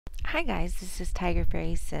Hi guys, this is Tiger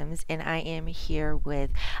Fairy Sims and I am here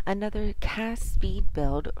with another CAS speed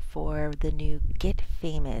build for the new Get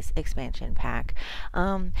Famous expansion pack.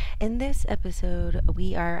 In this episode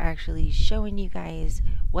we are actually showing you guys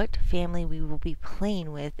what family we will be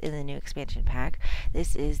playing with in the new expansion pack.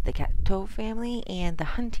 This is the Kato family and the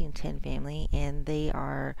Huntington family, and they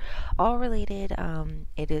are all related.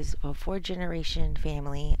 It is a 4-generation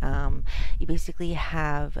family. You basically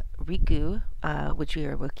have Riku, which we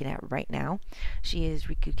are looking at right now. She is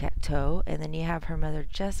Riku Kato, and then you have her mother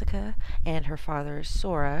Jessica and her father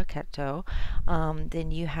Sora Kato.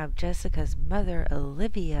 Then you have Jessica's mother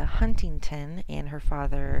Olivia Huntington and her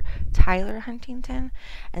father Tyler Huntington,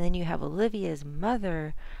 and then you have Olivia's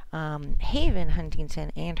mother Haven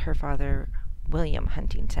Huntington and her father William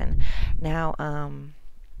Huntington. Now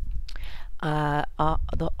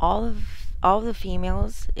all of the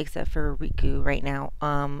females except for Riku right now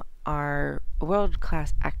are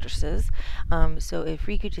world-class actresses. So if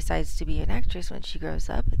Riku decides to be an actress when she grows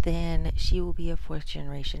up, then she will be a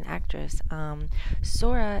 4th-generation actress.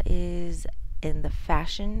 Sora is in the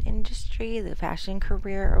fashion industry, the fashion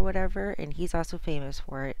career or whatever, and he's also famous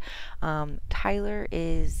for it. Tyler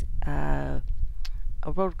is a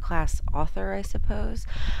world-class author, I suppose,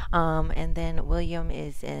 and then William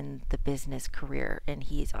is in the business career, and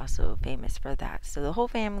he's also famous for that. So the whole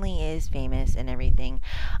family is famous and everything,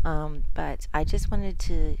 but I just wanted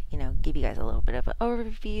to, give you guys a little bit of an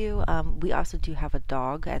overview. We also do have a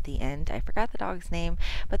dog at the end. I forgot the dog's name,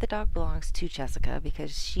 but the dog belongs to Jessica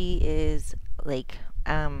because she is like,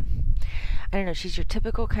 I don't know, she's your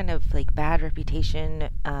typical kind of like bad reputation,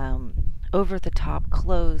 over the top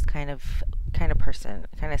clothes kind of person,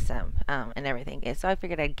 kind of sim, and everything. And so I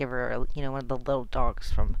figured I'd give her, one of the little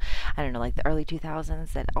dogs from, I don't know, like the early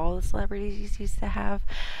 2000s that all the celebrities used to have.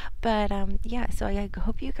 But yeah, so I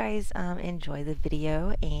hope you guys enjoy the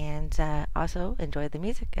video and also enjoy the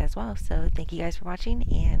music as well. So thank you guys for watching,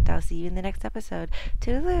 and I'll see you in the next episode.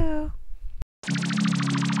 Toodaloo!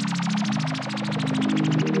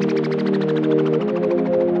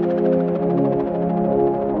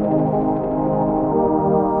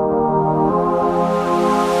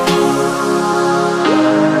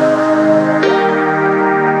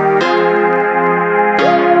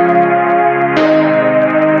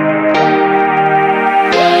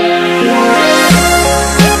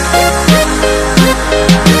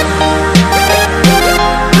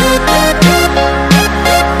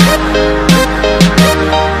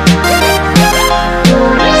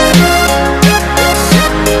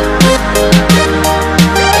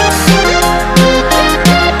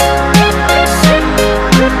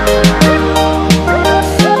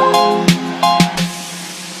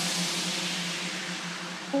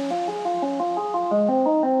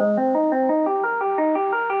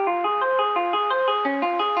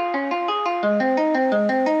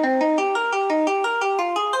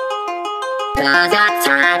 Cause your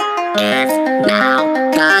time is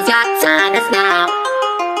now. Cause your time is now.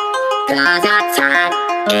 Cause your time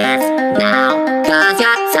is now. Cause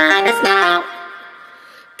your time is now.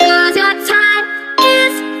 Cause your time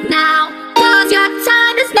is now. Cause your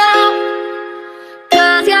time is now.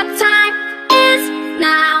 Cause your time is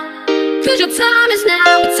now. Cause your time is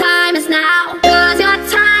now. Your time is now. Cause your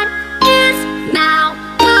time is now.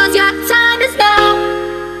 Cause your time is now.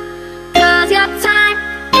 Cause your time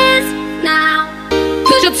is now.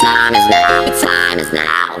 Cause your time is now. Your time is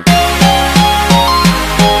now.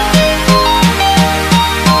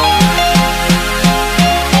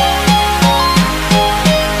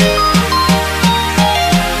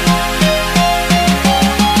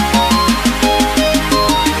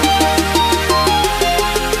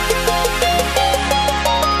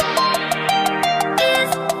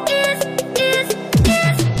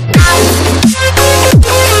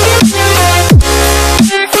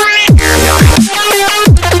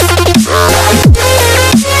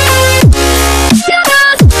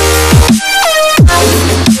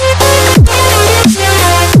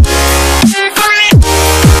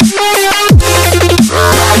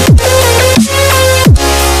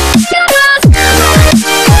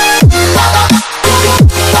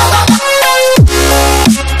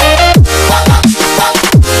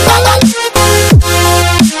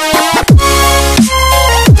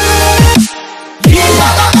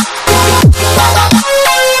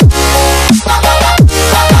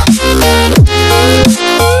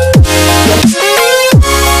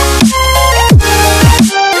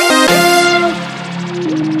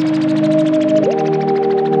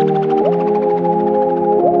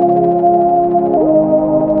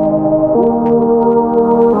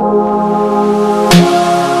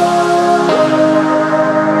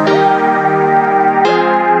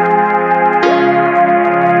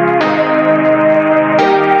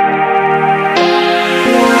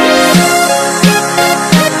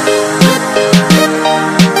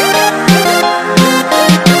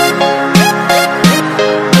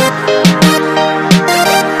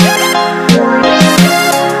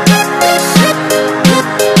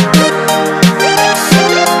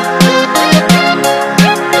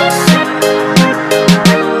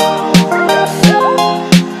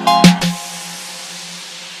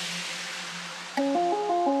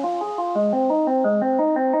 Cause your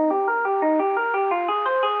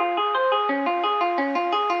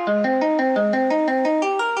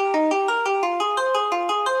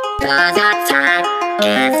time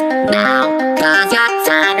is now. Cause your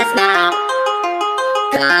time is now.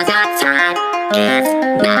 Cause your time is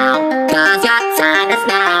now. Cause your time is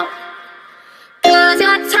now. Cause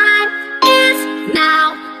your time is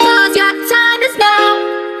now. Cause your time is now.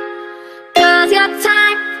 Cause your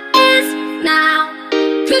time is now.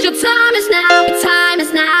 Cause your time is now. Your time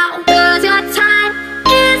is now. Cause your time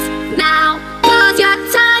is now. Cause your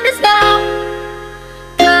time is now.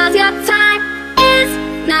 Cause your time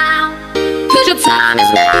is now. Cause your time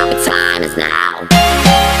is now. Your time is now.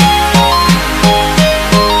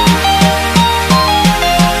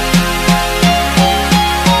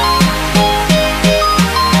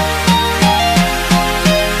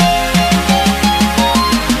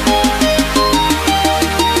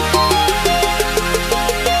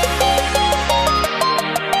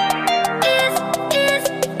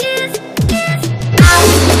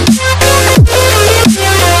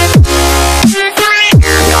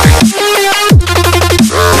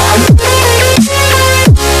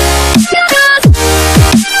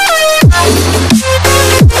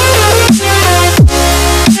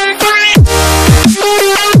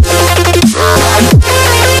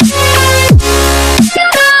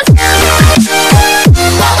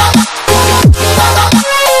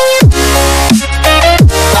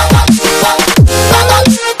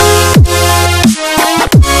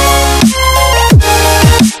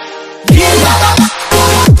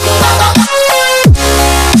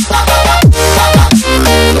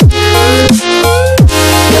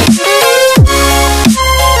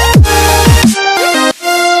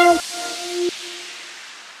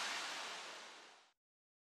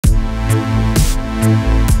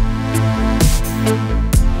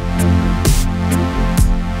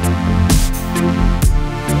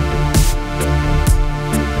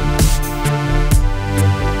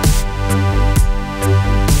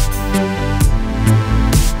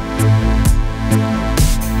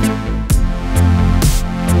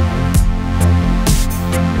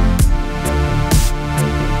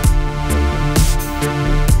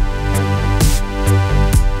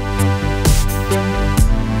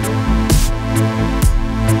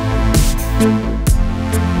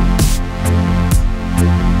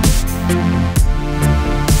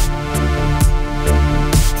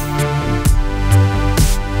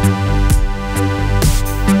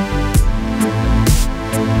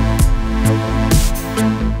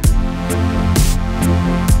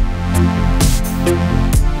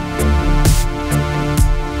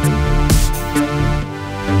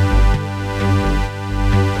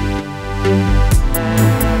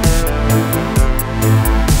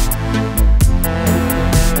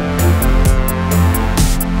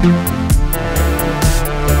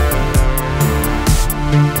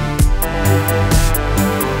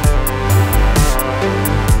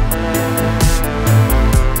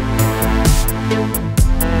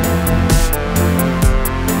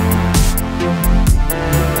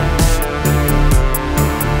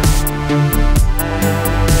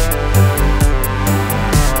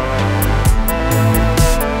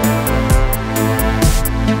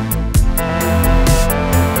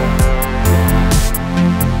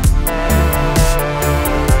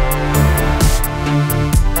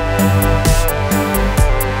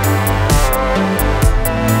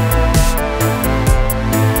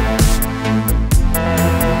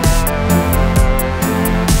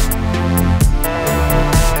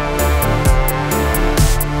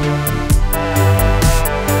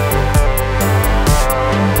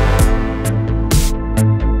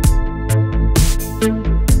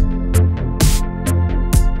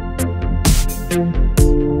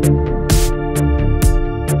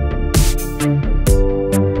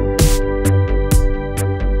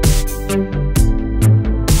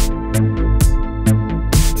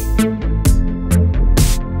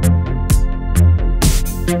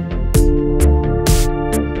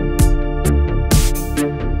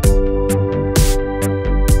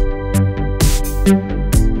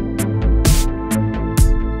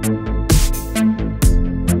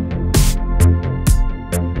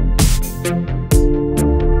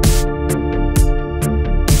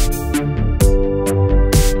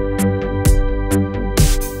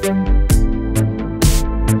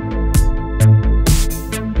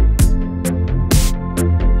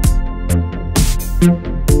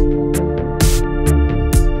 you.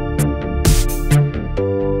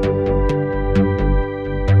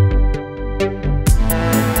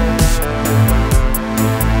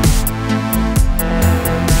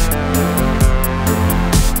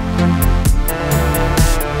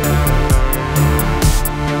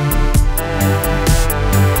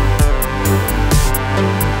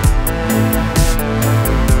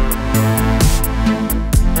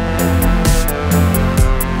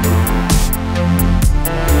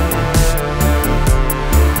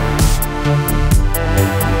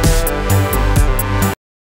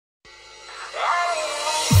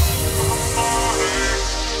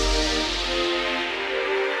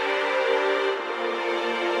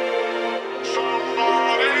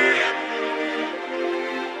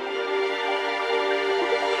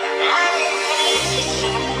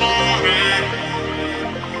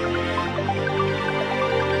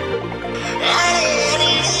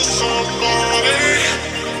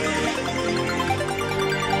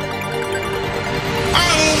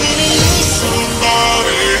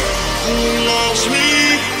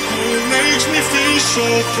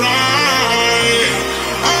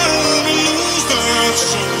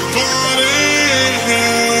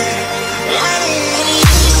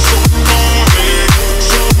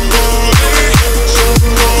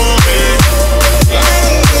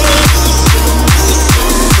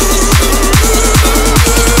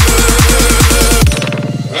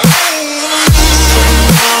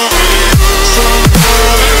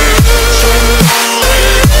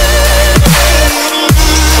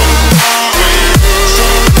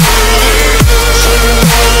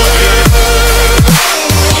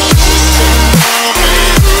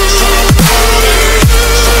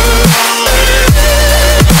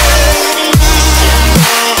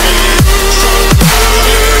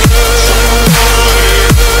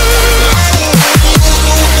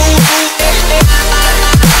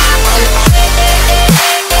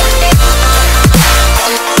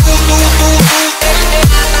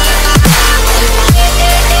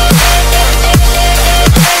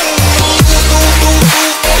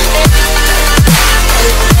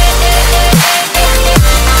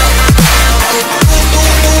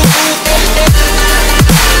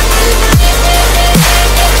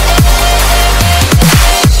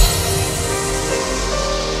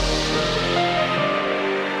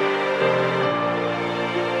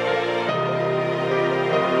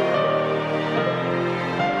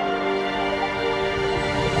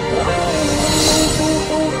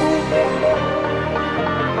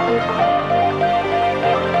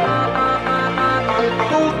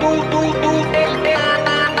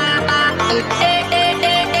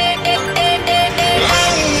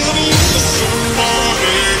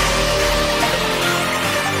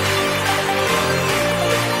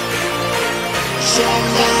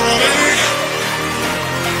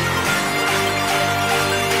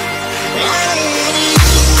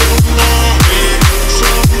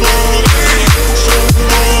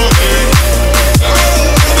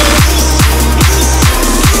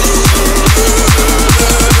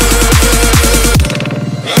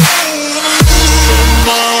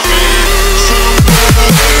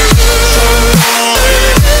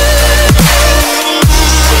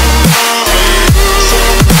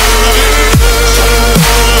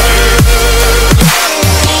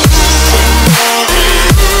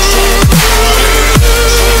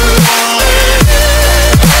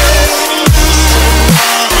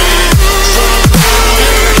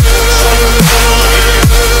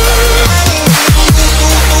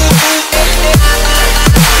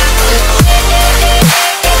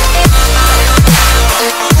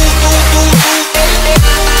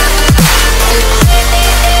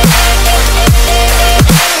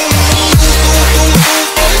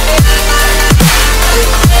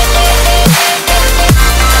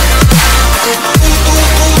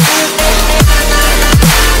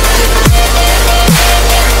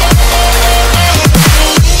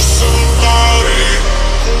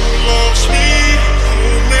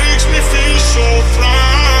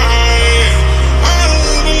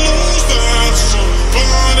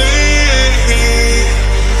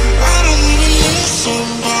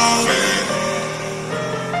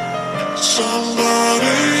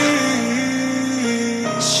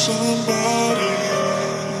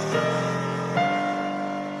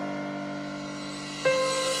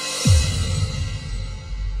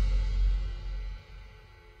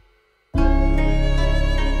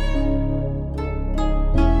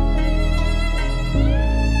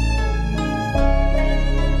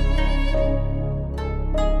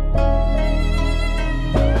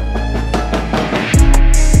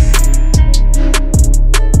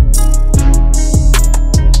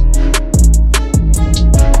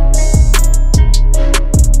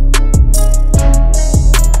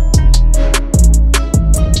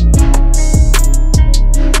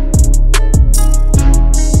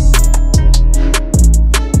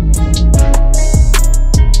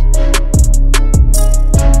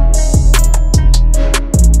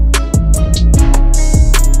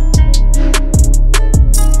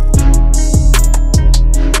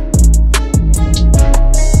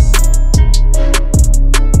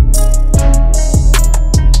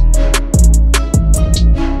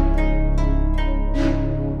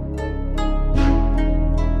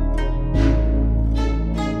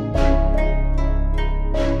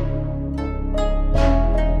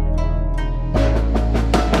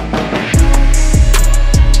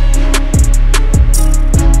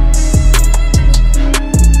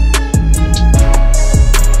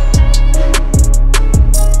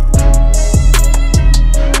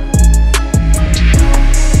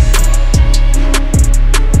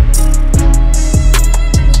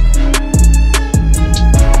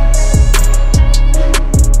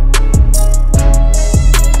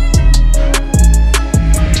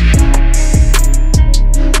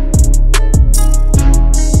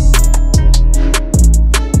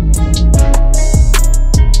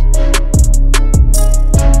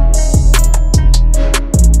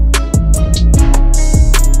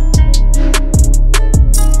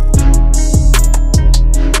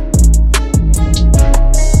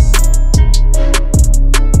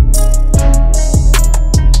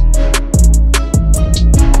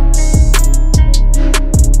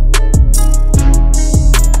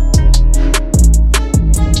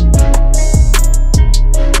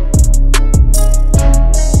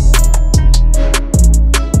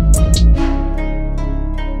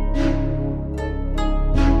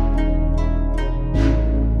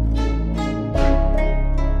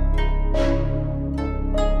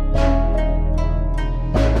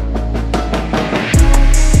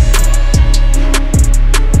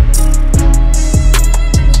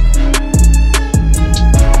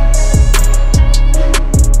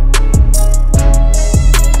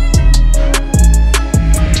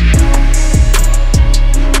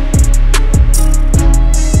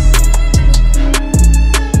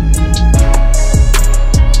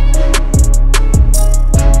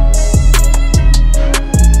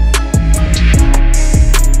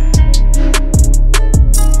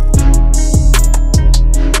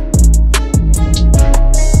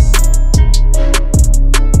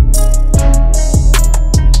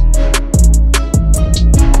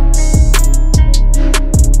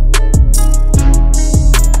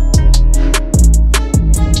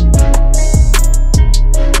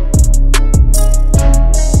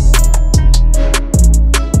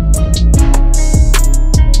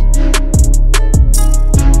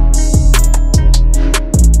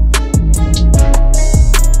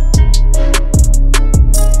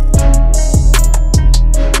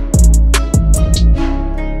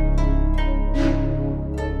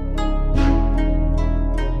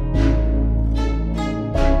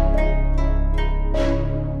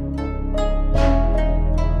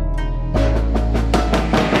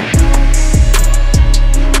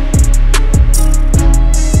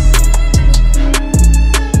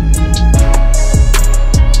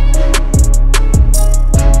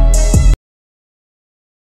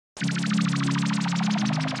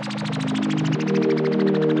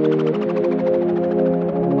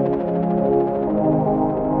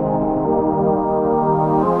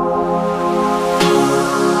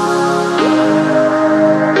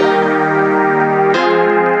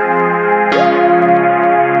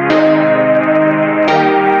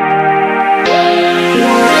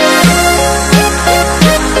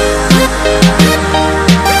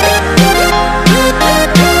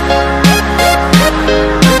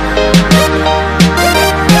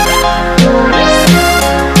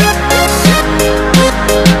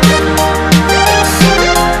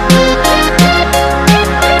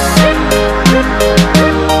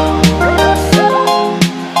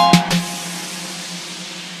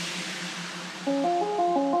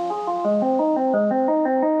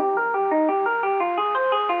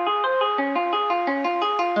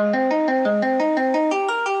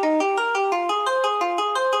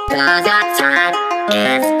 time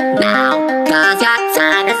is now. 'Cause your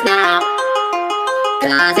time is now.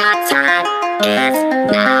 'Cause your time is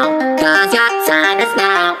now. 'Cause your time is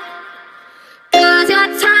now. 'Cause your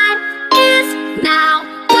time is now.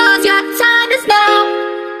 'Cause your time is now.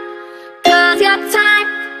 'Cause your time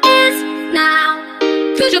is now.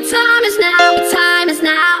 'Cause your time is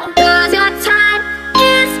now. Your time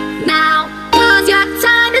is now. 'Cause your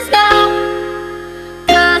time is now.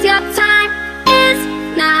 'Cause your time is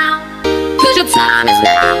now. 'Cause your time is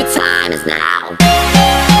now. 'Cause your time is now. Your time is now.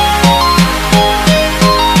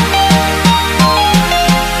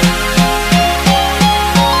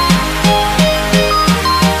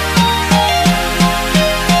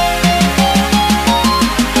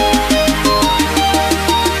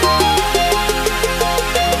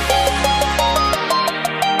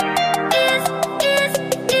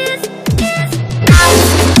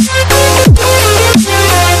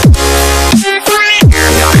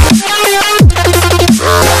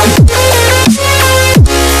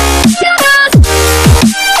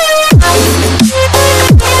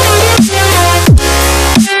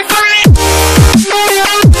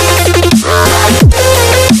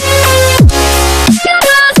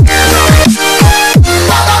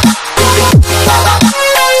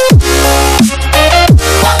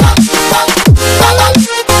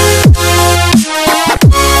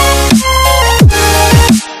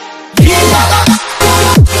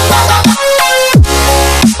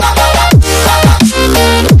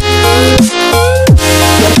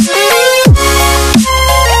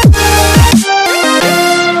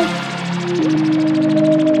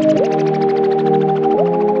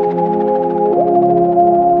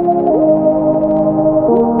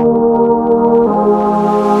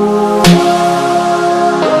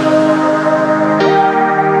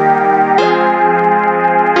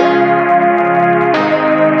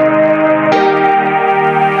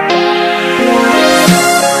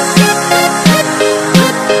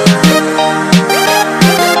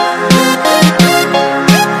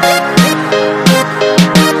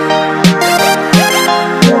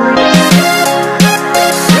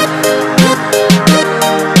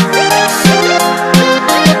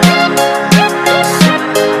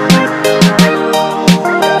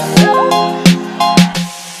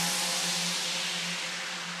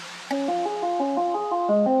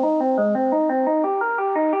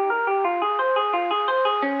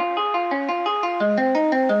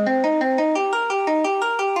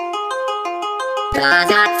 Cause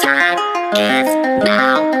your time is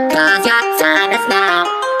now. Cause your time is now.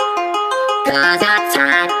 Cause your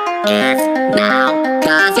time is now.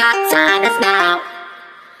 Cause your time is now.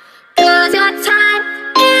 Cause your time is now. Cause your time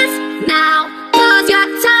is now. Cause your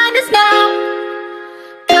time is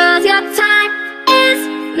now. Cause your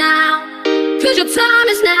time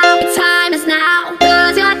is now. Your time is now.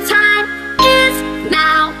 Cause your time is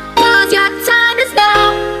now. Cause your time is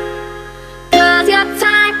now. Cause your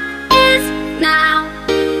time is now.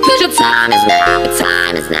 Cause your time is now. Your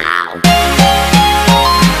time is now.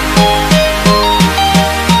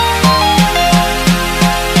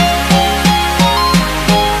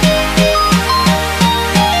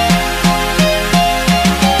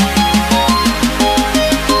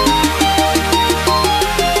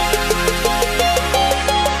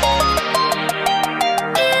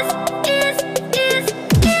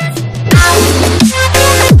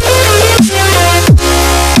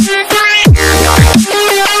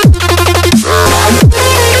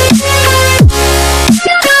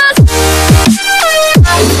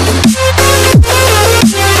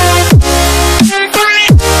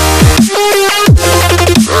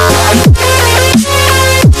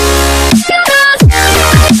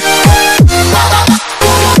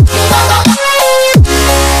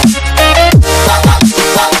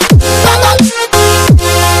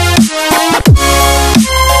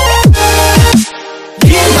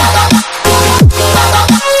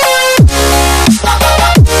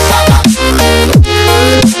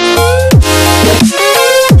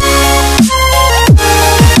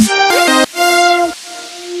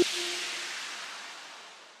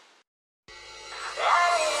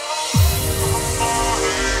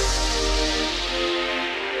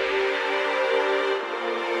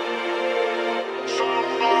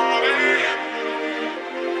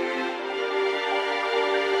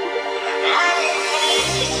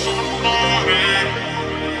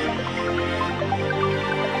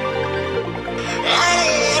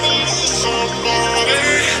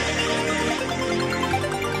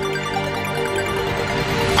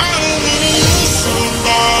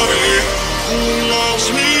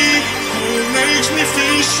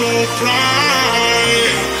 So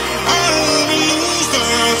bright, I don't wanna lose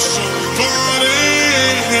that somebody.